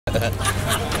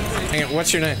Hang on,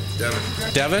 what's your name? Devin.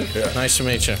 Devin? Yeah. Nice to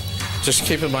meet you. Just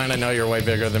keep in mind, I know you're way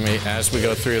bigger than me as we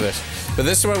go through this. But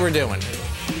this is what we're doing.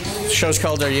 The show's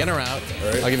called Are You In or Out?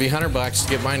 Right. I'll give you $100 to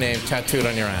get my name tattooed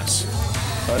on your ass.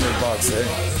 $100, eh?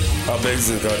 How big is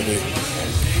it going to be?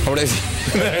 What is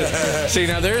See,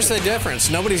 now there's the difference.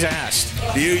 Nobody's asked.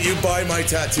 You buy my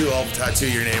tattoo, I'll tattoo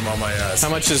your name on my ass. How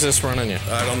much is this running you?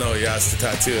 I don't know. You asked the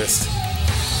tattooist.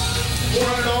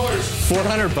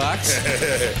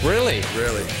 $400? Really?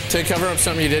 Really. To cover up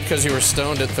something you did because you were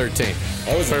stoned at 13.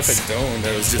 I wasn't stoned.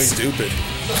 I was just stupid.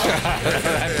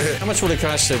 How much would it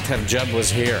cost to have Judd was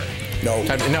here? No.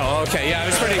 No, okay, yeah, it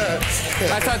was pretty.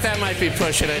 I thought that might be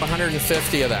pushing it.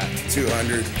 150 of that.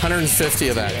 200. 150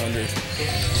 of that. 200.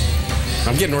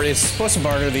 I'm getting ready. It's supposed to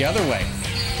barter the other way.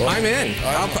 Well, I'm in.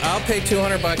 I'll pay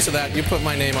 $200 of that. You put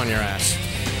my name on your ass.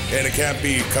 And it can't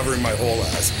be covering my whole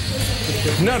ass.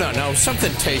 No.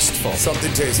 Something tasteful.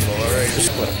 Something tasteful, all right.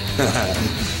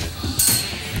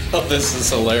 Oh, this is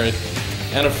hilarious.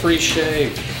 And a free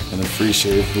shave. And a free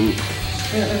shave boot.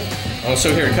 Oh,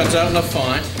 so here, it comes out in a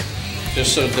font.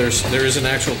 Just so there is an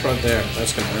actual front there.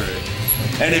 That's gonna hurt.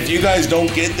 And if you guys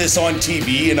don't get this on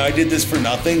TV and I did this for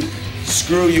nothing,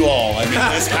 screw you all. I mean,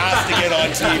 this has to get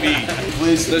on TV.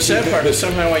 Please. The sad part is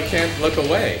somehow I can't look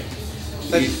away.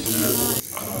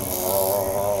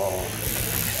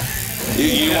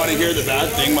 You want to hear the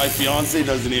bad thing? My fiance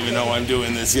doesn't even know I'm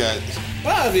doing this yet.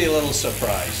 Well, I'd be a little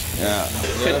surprised. Yeah.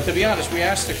 To be honest, we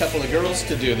asked a couple of girls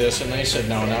to do this, and they said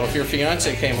no. Now, if your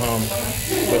fiance came home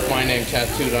with my name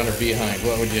tattooed on her behind,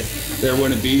 what would you? There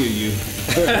wouldn't be a you.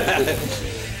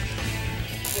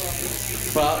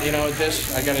 Well, you know,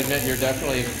 this, I gotta admit, you're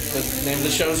definitely, the name of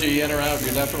the show's Are You In or Out?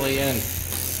 You're definitely in.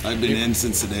 I've been in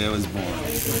since the day I was born.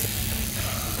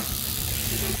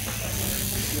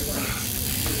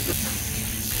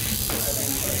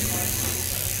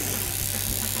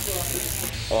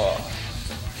 Oh,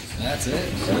 that's it.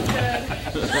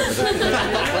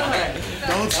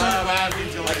 Don't stop laughing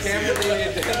until I can't believe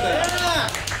you did that.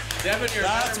 Devin, you're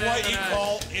That's what you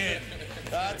call in.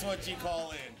 That's what you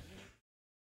call in.